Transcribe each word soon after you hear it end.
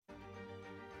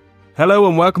Hello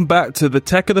and welcome back to the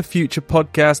Tech of the Future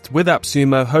podcast with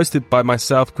AppSumo, hosted by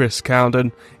myself, Chris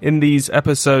Cowden. In these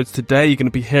episodes today, you're going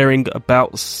to be hearing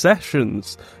about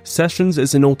Sessions. Sessions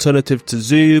is an alternative to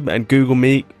Zoom and Google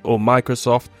Meet or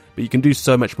Microsoft, but you can do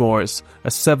so much more. It's a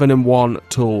 7-in-1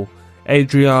 tool.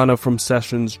 Adriana from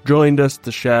Sessions joined us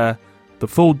to share the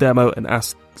full demo and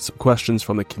ask some questions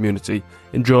from the community.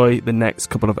 Enjoy the next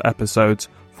couple of episodes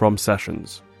from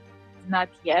Sessions. Not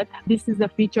yet. This is a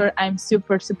feature I'm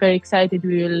super excited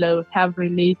we will have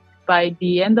released by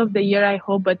the end of the year, I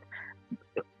hope,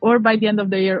 or by the end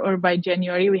of the year or by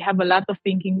January. We have a lot of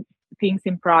things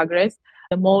in progress.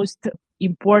 The most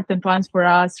important ones for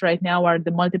us right now are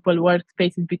the multiple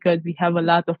workspaces because we have a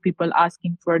lot of people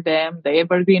asking for them, the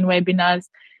evergreen webinars.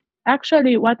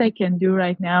 Actually, what I can do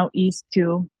right now is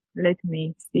let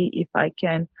me see if I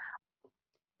can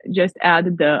just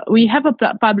add we have a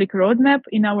public roadmap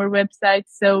in our website,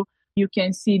 so you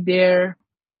can see there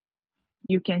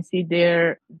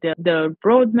the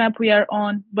roadmap we are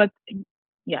on. But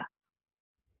yeah,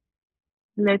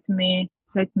 let me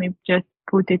just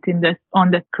put it on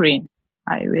the screen.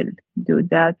 I will do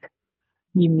that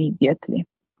immediately.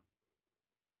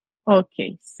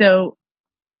 Okay, so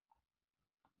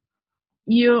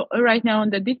you right now on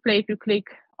the display, if you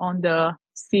click on the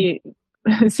see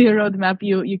roadmap,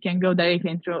 you can go directly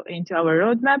into our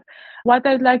roadmap. What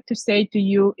I'd like to say to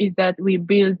you is that we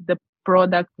build the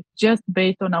product just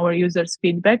based on our users'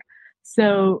 feedback.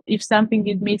 So if something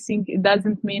is missing, it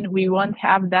doesn't mean we won't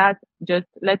have that. Just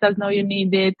let us know you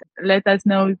need it. Let us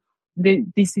know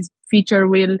this feature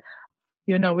will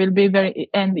be very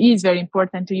and is very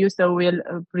important to you. So we'll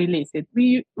release it.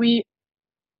 We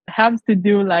have to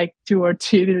do like 2 or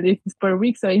 3 releases per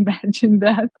week. So imagine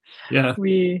that. Yeah.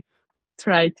 We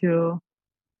try to,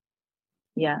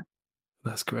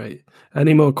 That's great.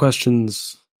 Any more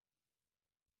questions?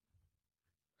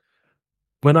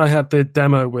 When I had the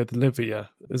demo with Livia,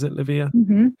 is it Livia?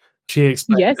 Mm-hmm. She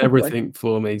explained everything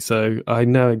for me, so I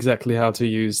know exactly how to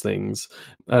use things,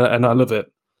 and I love it.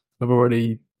 I've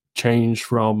already changed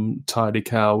from Tidy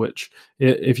Cow, which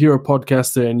if you're a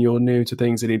podcaster and you're new to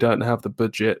things and you don't have the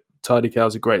budget, Tidy Cow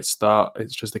is a great start.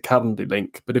 It's just a Calendly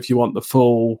link, but if you want the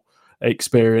full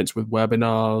experience with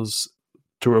webinars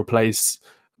to replace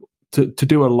to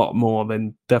do a lot more,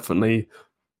 then definitely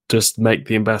just make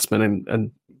the investment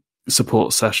and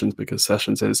support Sessions, because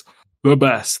Sessions is the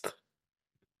best.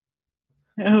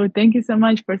 Oh, thank you so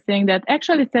much for saying that.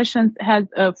 Actually, Sessions has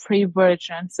a free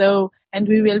version,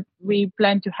 and we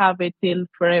plan to have it till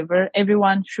forever.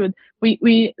 Everyone should.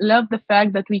 We love the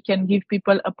fact that we can give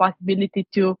people a possibility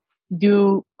to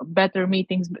do better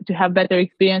meetings, to have better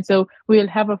experience. So we'll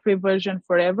have a free version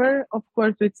forever, of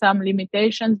course, with some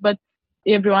limitations, but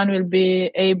everyone will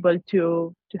be able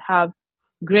to have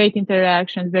great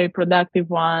interactions, very productive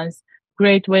ones,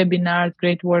 great webinars,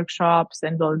 great workshops,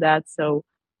 and all that. So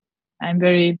I'm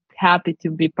very happy to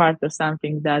be part of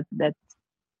something that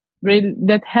really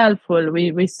that helpful.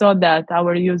 We saw that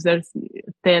our users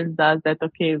tells us that,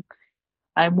 okay,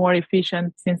 I'm more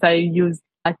efficient since I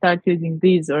start using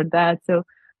this or that. So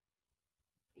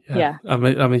yeah. I'm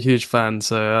a huge fan.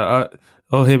 So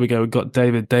here we go. We've got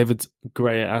David. David's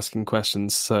great at asking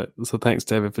questions. So thanks,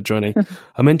 David, for joining.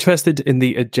 I'm interested in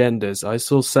the agendas. I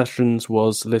saw Sessions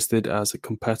was listed as a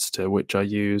competitor, which I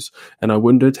use, and I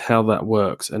wondered how that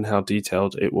works and how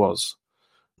detailed it was.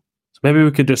 So maybe we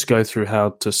could just go through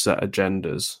how to set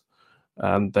agendas,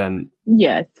 and then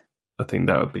yes, I think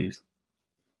that would be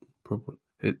probably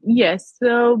it. Yes.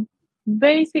 So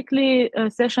basically,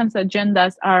 Sessions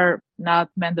agendas are not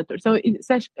mandatory. So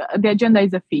the agenda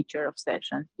is a feature of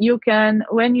Sessions. You can,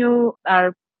 when you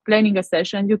are planning a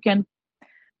session, you can,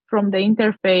 from the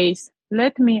interface,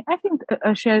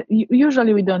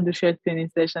 usually we don't do share screen in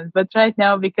Sessions, but right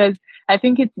now, because I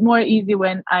think it's more easy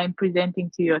when I'm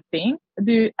presenting to you a thing.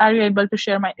 Are you able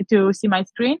to see my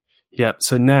screen? Yeah.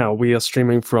 So now we are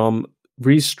streaming from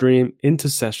Restream into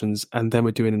Sessions, and then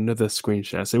we're doing another screen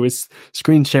share. So we're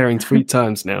screen sharing 3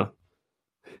 times now.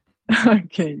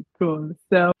 Okay, cool.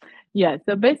 So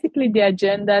basically the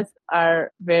agendas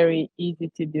are very easy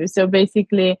to do. So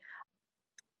basically,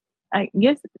 I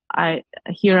guess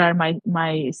here are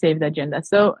my saved agenda.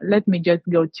 So let me just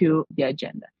go to the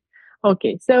agenda.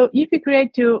 Okay, so if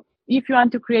you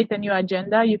want to create a new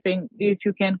agenda, you can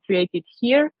create it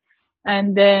here,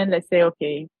 and then let's say,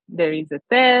 okay, there is a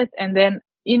test, and then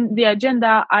in the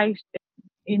agenda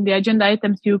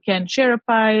items, you can share a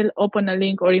file, open a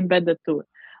link, or embed the tool.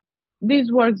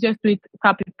 This works just with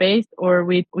copy paste or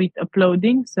with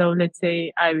uploading. So let's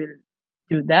say I will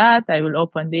do that. I will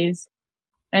open this,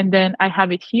 and then I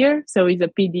have it here. So it's a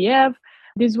PDF.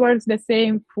 This works the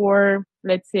same for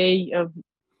let's say,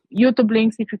 YouTube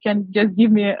links. If you can just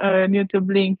give me a YouTube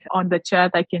link on the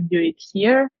chat, I can do it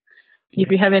here.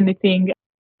 If you have anything,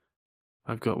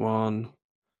 I've got one.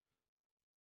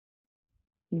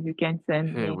 If you can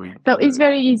send Here me. So it's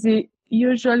very easy.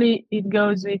 Usually it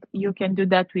goes with, you can do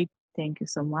that with, thank you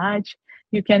so much.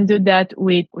 You can do that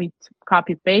with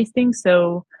copy pasting.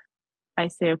 So I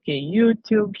say, okay,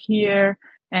 YouTube here,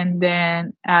 and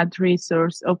then add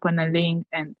resource, open a link,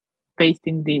 and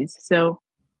pasting this. So,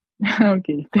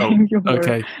 okay, thank you.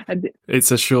 Okay,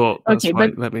 it's a short. That's okay,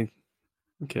 right. Let me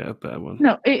get a better one.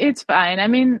 No, it's fine. I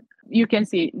mean, you can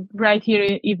see right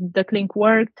here, if the link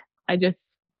worked, I just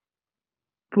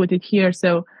put it here.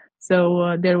 So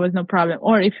there was no problem.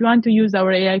 Or if you want to use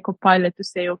our AI Copilot to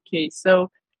say, okay,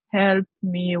 so help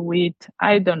me with,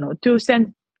 I don't know,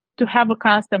 to have a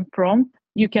custom prompt,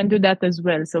 you can do that as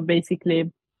well. So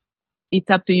basically, it's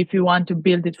up to you if you want to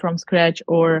build it from scratch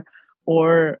or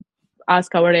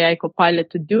ask our AI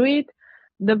Copilot to do it.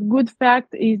 The good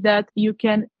fact is that you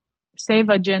can save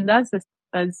agendas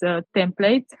as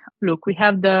templates. Look, we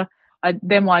have the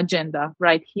demo agenda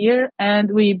right here,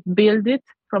 and we build it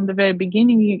from the very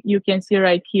beginning. You can see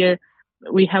right here,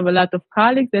 we have a lot of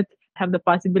colleagues that have the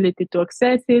possibility to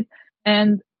access it,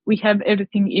 and we have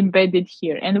everything embedded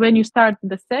here. And when you start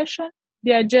the session,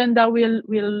 the agenda will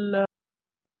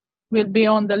be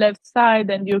on the left side,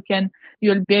 and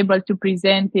you'll be able to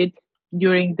present it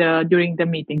during the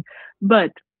meeting.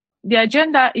 But the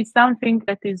agenda is something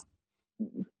that is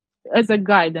as a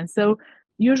guidance. So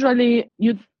usually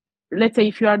let's say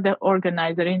if you are the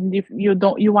organizer and if you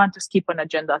want to skip an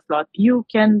agenda slot, you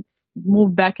can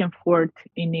move back and forth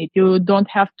in it. You don't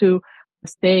have to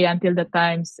stay until the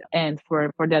times end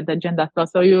for that agenda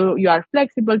slot. So you are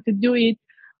flexible to do it.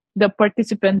 The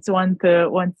participants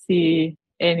won't see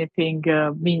anything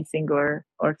missing or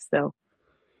so.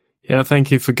 Yeah, thank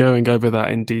you for going over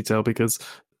that in detail, because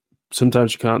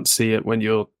sometimes you can't see it when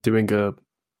you're doing a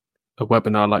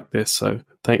webinar like this. So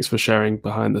thanks for sharing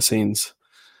behind the scenes.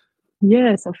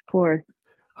 Yes, of course.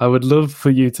 I would love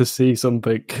for you to see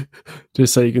something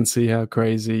just so you can see how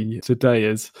crazy today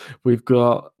is. We've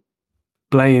got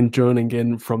Blaine joining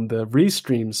in from the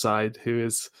Restream side, who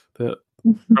is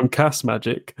from Cast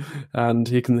Magic, and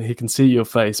he can see your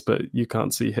face, but you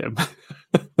can't see him.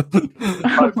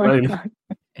 Hi, Blaine.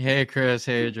 Hey, Chris.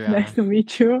 Hey, Adriana. Nice to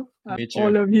meet you.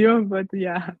 All of you, but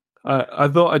yeah. I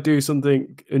thought I'd do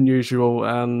something unusual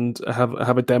and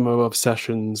have a demo of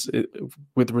sessions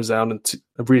with Resound and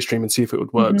Restream and see if it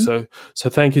would work. Mm-hmm. So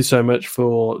thank you so much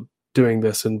for doing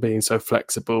this and being so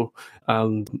flexible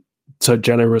and so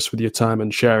generous with your time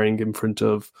and sharing in front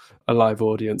of a live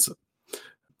audience.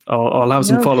 I'll have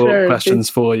some follow-up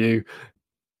questions for you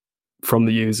from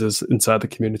the users inside the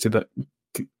community that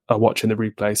are watching the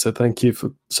replay. So thank you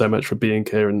so much for being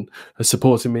here and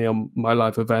supporting me on my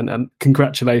live event, and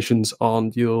congratulations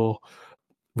on your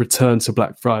return to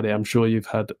Black Friday. I'm sure you've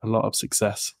had a lot of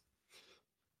success.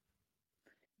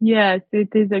 Yes, it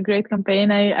is a great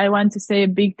campaign. I want to say a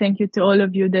big thank you to all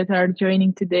of you that are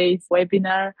joining today's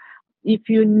webinar. If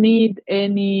you need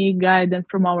any guidance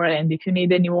from our end, if you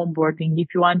need any onboarding,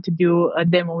 if you want to do a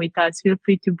demo with us, feel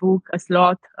free to book a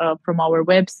slot from our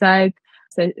website,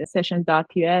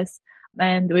 sessions.us,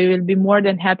 and we will be more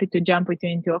than happy to jump with you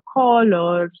into a call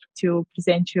or to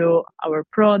present you our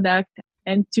product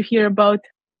and to hear about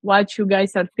what you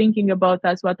guys are thinking about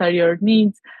us, what are your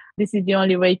needs. This is the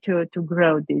only way to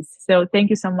grow this. So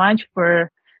thank you so much for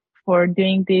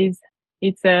doing this.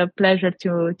 It's a pleasure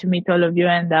to meet all of you,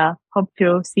 and hope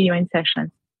to see you in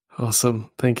session.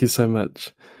 Awesome. Thank you so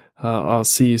much. I'll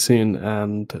see you soon,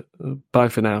 and bye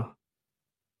for now.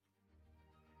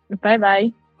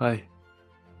 Bye-bye. Bye.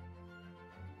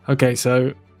 Okay,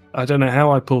 so I don't know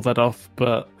how I pulled that off,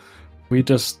 but we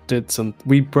just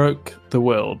we broke the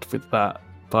world with that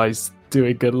by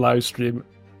doing a live stream.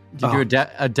 Did you do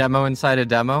a demo inside a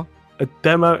demo? A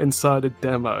demo inside a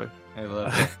demo. I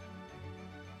love it.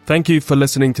 Thank you for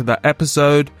listening to that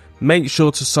episode. Make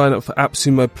sure to sign up for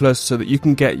AppSumo Plus so that you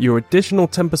can get your additional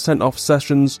 10% off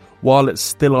sessions while it's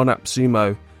still on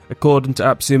AppSumo. According to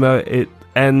AppSumo, it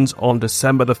ends on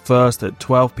December the 1st at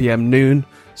 12 p.m. noon.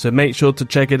 So make sure to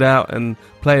check it out and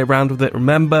play around with it.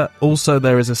 Remember, also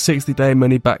there is a 60-day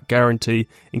money-back guarantee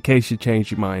in case you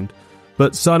change your mind.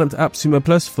 But sign up to AppSumo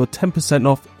Plus for 10%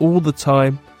 off all the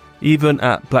time, even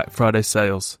at Black Friday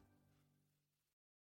sales.